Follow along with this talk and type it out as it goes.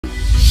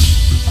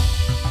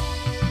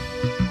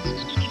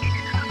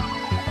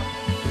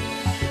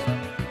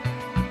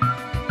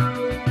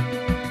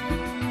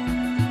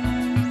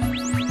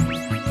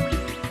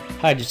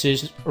Hi, this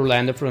is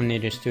Orlando from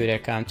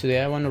NativeStudio.com. Today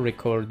I want to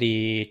record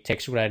the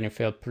text writing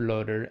field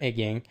preloader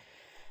again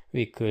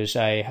because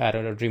I had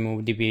to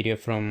remove the video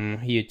from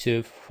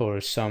YouTube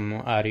for some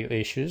audio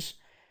issues.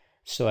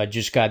 So I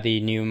just got the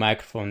new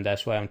microphone,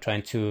 that's why I'm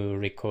trying to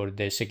record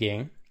this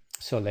again.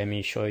 So let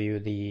me show you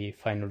the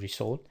final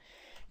result.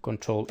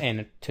 Control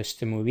N, test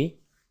the movie.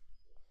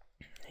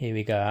 Here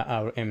we got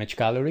our image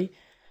gallery.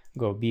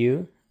 Go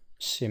view,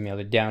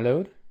 simulate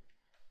download.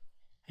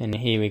 And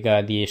here we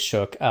got the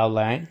stroke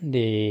outline,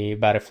 the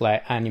butterfly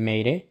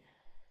animated,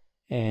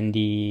 and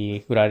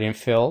the gradient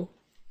fill,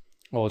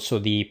 also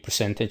the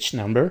percentage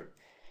number.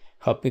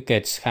 Hope it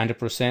gets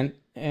 100%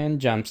 and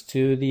jumps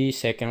to the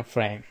second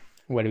frame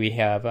where we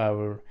have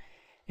our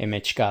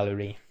image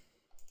gallery.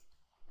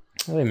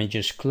 Let me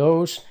just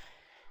close,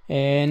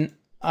 and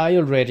I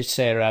already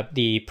set up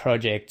the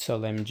project, so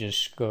let me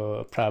just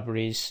go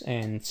properties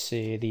and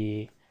see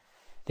the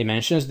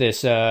dimensions.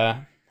 There's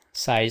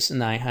size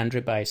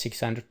 900 by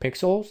 600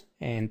 pixels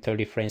and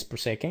 30 frames per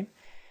second,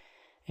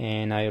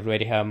 and I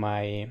already have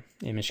my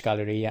image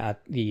gallery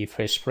at the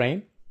first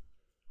frame.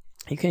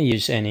 You can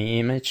use any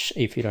image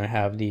if you don't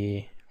have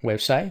the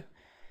website.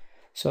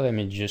 So let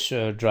me just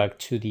drag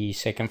to the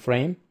second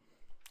frame,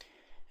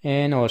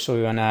 and also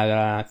we want to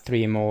add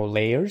 3 more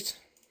layers.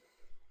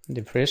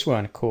 The first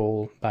one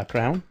called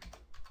background,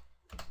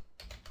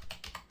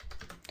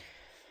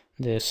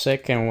 the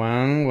second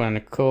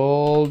one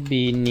called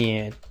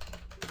vignette,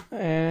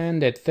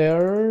 and the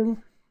third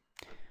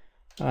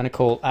one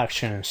called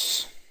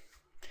actions.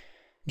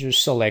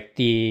 Just select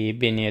the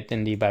vignette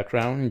in the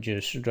background,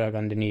 just drag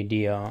underneath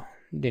the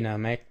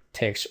dynamic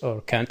text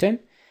or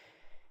content,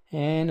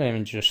 and let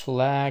me just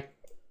select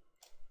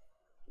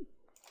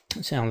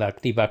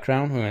the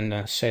background. We're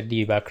gonna set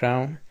the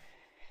background.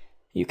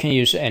 You can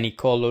use any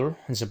color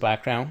as a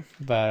background,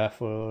 but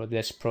for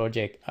this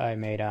project I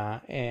made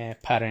a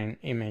pattern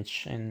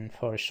image in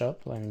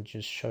Photoshop. Let me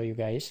just show you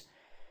guys.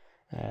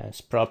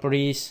 It's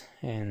properties,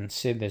 and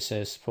see this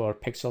is 4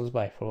 pixels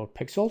by 4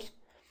 pixels.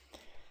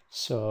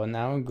 So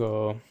now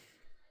go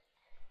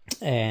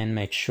and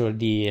make sure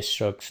the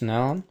stroke's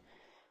known,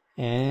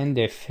 and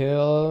the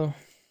fill,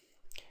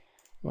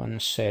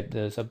 one set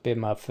there's a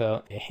bitmap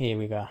fill. Here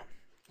we go.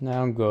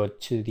 Now go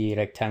to the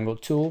rectangle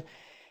tool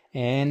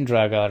and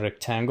drag a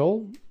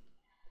rectangle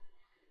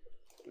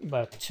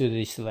back to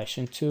the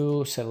selection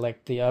tool,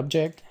 select the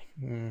object,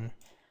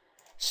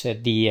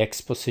 set the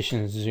X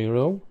position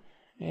 0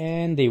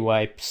 and the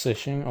Y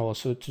position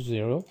also to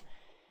 0,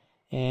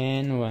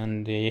 and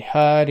when the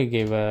height you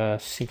give a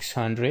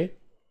 600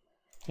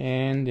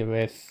 and the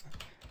width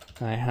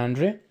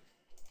 900.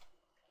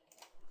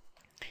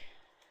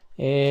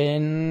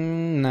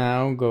 And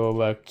now go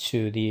back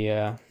to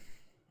the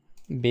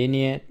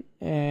vignette,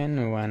 and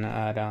we want to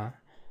add a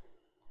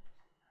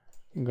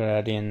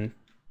gradient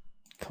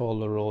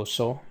color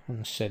also,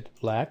 and set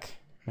black.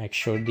 Make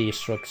sure the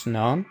stroke's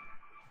none,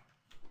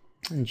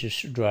 and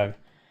just drag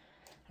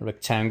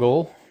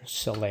rectangle,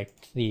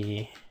 select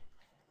the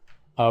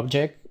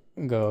object,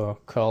 go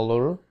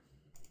color,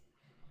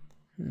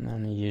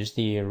 and use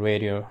the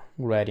radial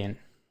gradient.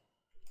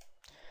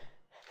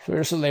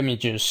 First let me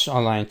just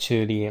align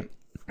to the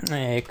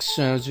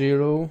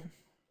X0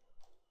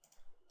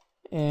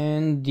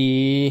 and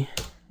the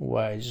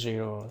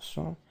Y0,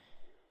 so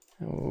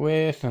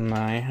width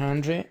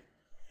 900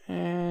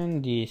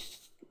 and the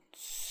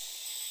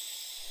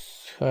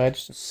height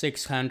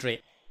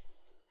 600.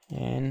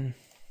 And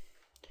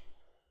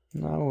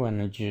now I'm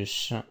gonna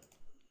just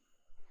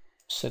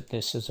set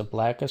this as a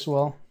black as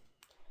well,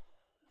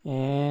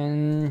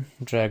 and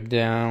drag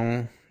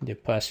down the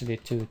opacity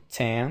to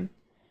 10.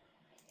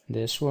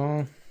 This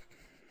one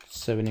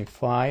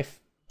 75,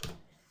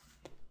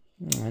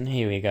 and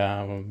here we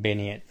go,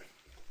 vignette.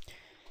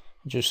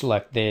 Just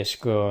like this,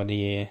 go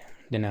the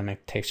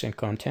dynamic text and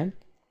content.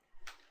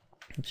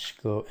 Just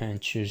go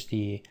and choose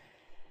the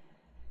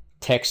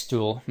text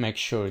tool. Make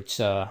sure it's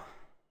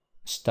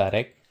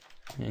static,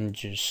 and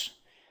just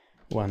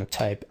want to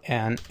type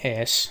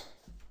NS.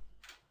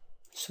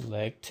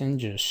 Select and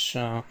just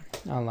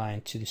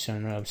align to the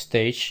center of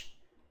stage,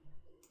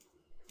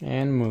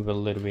 and move a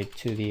little bit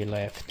to the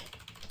left.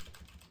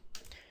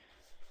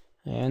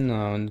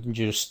 And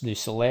just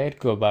deselect,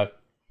 go back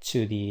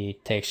to the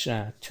text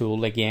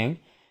tool again.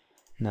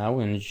 Now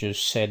we'll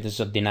just set this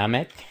a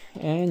dynamic,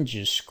 and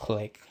just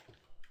click,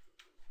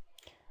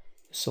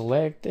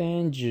 select,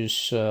 and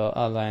just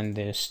align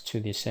this to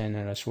the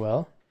center as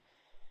well,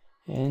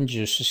 and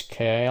just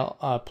scale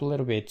up a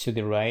little bit to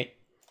the right.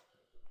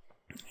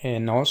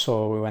 And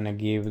also we want to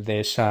give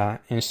this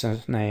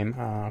instance name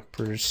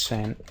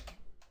percent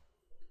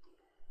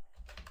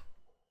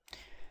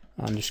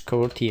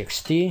underscore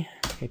txt,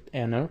 hit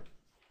enter,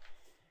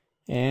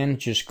 and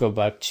just go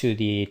back to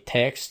the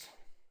text,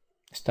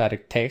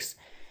 static text,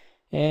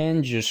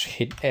 and just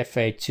hit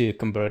F8 to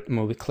convert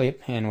movie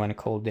clip, and want to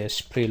call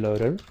this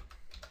preloader,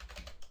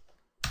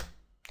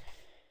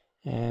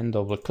 and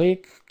double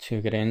click to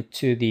get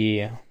into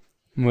the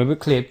movie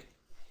clip.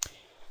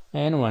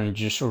 and want to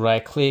just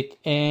right click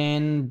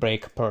and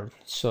break apart.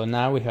 So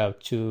now we have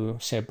two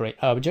separate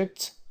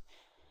objects,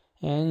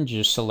 and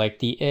just select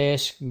the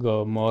S,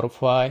 go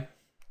modify,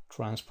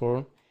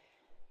 transform,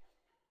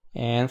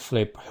 and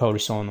flip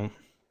horizontal.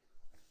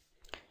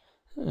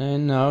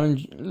 And now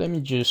let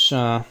me just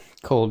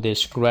call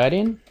this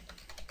gradient,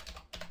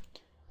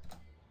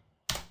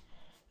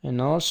 and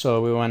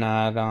also we want to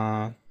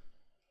add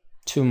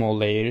two more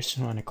layers.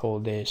 I want to call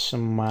this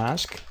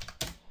mask,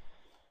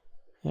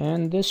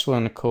 and this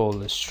one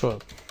called the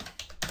stroke.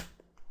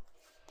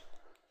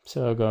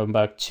 So go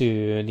back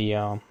to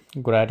the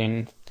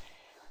gradient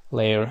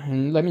layer,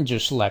 and let me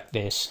just select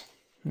this.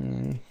 So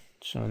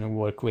I'm gonna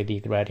work with the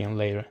gradient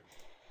layer.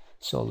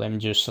 So let me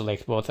just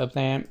select both of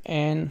them,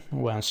 and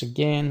once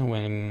again,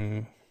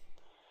 when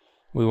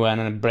we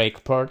want to break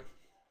apart,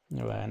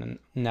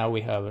 now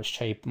we have a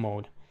shape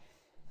mode.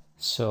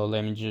 So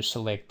let me just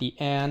select the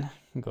end,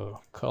 go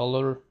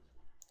color,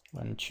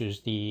 and choose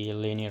the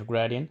linear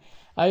gradient.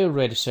 I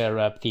already set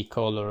up the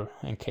color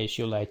in case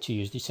you like to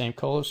use the same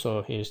color.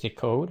 So here's the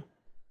code.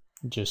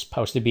 Just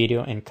pause the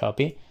video and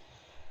copy.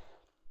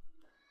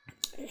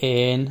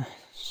 And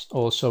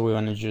also we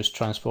want to just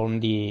transform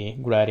the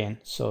gradient.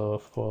 So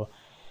for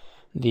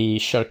the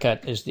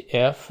shortcut is the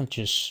F,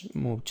 just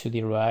move to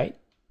the right.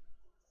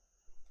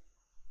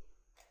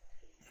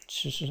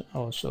 Just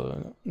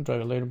also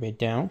drag a little bit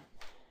down.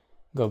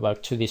 Go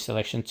back to the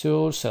selection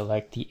tool,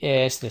 select the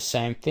S, the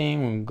same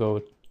thing, we'll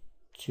go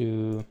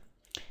to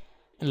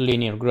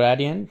linear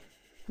gradient,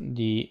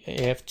 the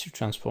F to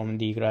transform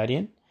the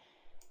gradient,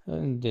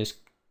 and this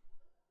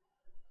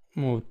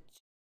move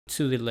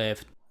to the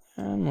left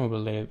and move a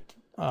little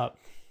up.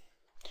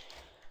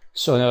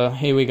 So now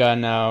here we got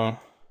now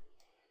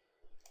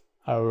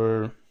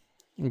our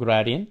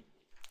gradient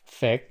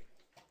effect.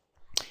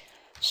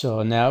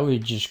 So now we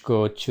just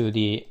go to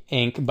the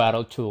ink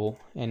battle tool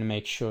and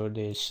make sure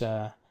this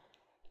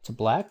it's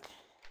black,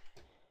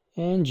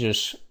 and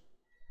just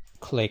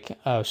click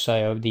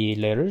outside of the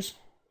letters.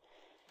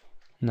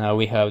 Now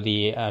we have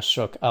the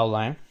stroke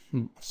outline,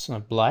 it's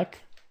not black.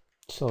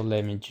 So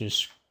let me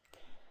just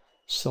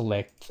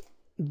select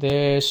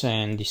this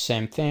and the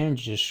same thing,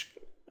 just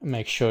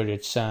make sure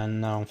it's a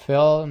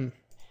non-fill,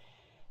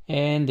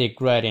 and the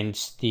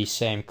gradient's the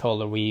same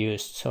color we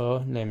used.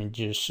 So let me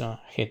just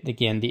hit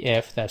again the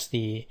F, that's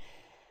the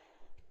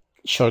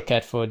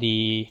shortcut for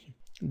the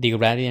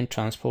gradient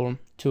transform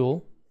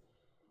tool.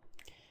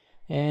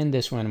 And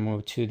this one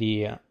move to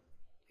the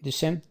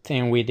same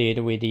thing we did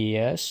with the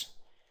S.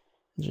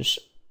 Just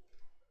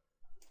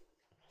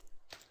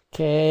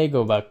okay,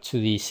 go back to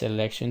the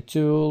selection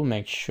tool,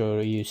 make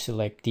sure you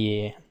select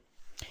the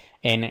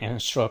N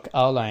and stroke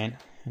outline,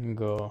 and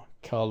go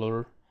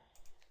color,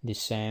 the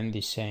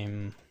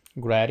same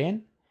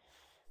gradient,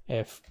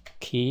 F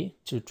key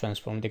to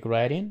transform the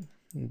gradient.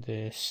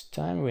 This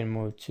time we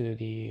move to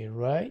the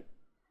right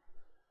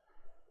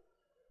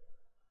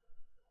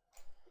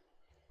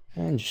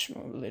and just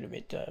move a little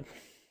bit up.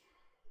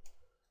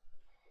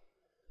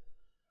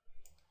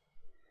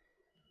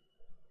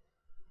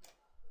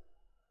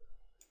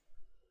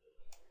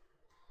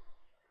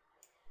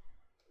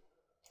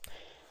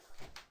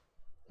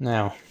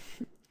 Now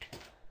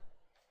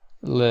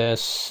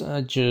let's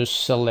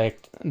just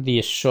select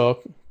the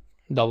stroke,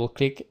 double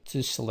click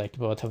to select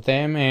both of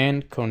them,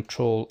 and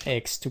Control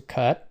X to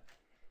cut,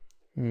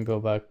 and go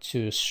back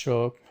to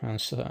stroke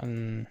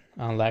and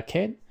unlock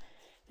it,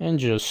 and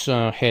just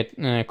hit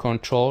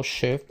Control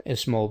Shift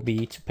small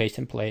b to paste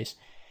in place.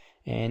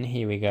 And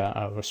here we got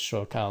our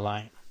stroke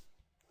outline.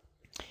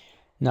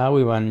 Now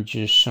we want to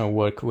just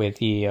work with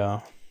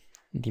the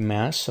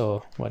mask.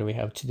 So what we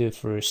have to do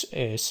first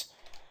is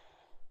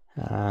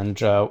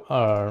draw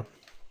our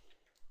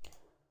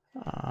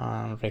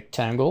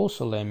rectangle.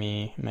 So let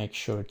me make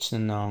sure it's a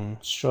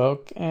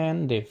non-stroke,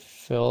 and the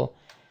fill,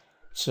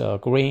 so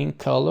green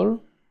color.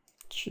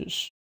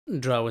 Just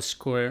draw a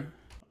square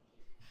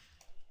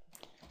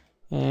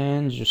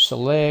and just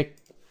select,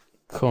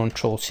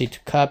 Control C to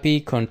copy,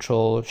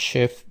 Control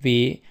Shift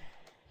V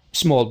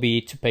small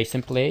b to paste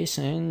in place,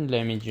 and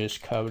let me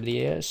just cover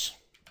the S.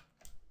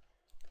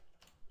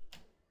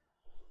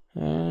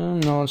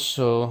 And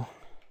also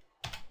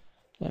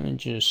let me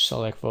just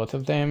select both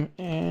of them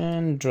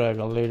and drag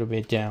a little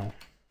bit down.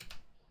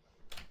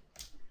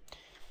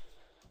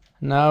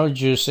 Now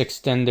just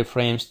extend the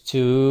frames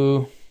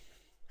to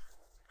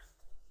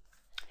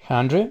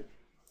 100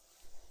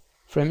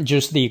 frame,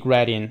 just the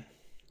gradient,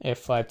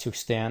 F5 to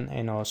extend,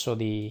 and also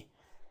the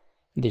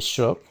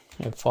stroke,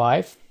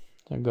 F5.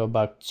 Then go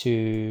back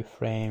to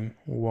frame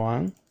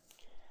 1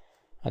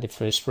 at the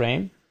first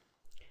frame.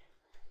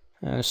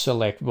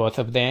 Select both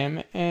of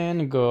them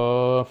and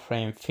go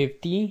frame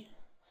 50.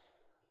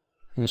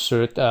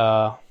 Insert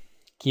a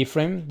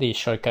keyframe, the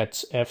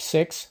shortcut's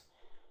F6,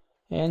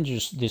 and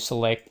just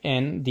deselect,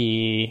 and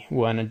the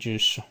wanna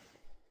just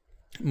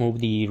move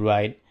the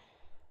right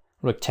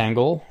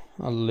rectangle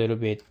a little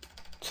bit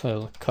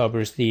till it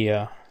covers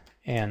the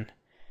end,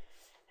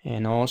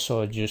 and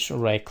also just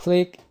right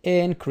click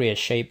and create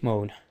shape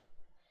mode.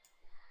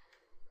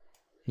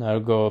 Now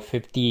go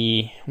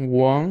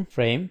 51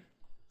 frame,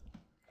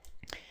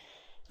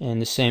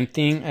 and the same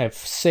thing,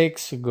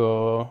 F6,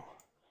 go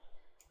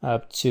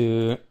up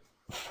to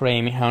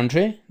frame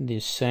 100,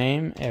 the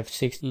same,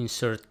 F6,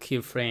 insert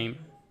keyframe.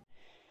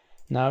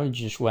 Now you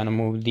just want to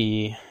move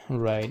the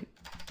right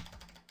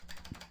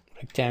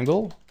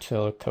rectangle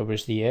till it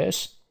covers the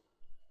S.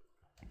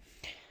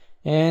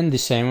 And the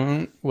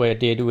same way I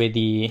did with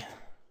the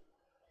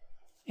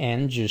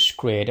end, just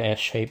create a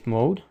shape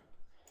mode.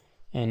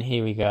 And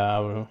here we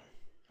got our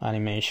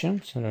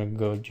animation. So I'll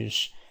go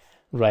just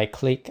right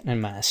click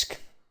and mask.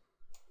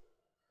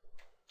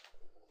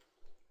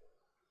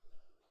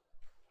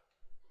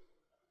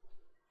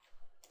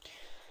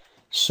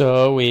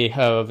 So we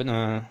have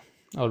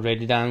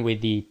already done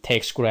with the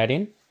text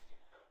gradient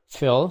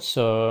fill.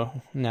 So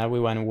now we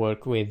want to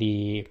work with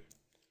the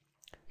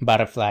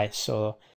butterfly. So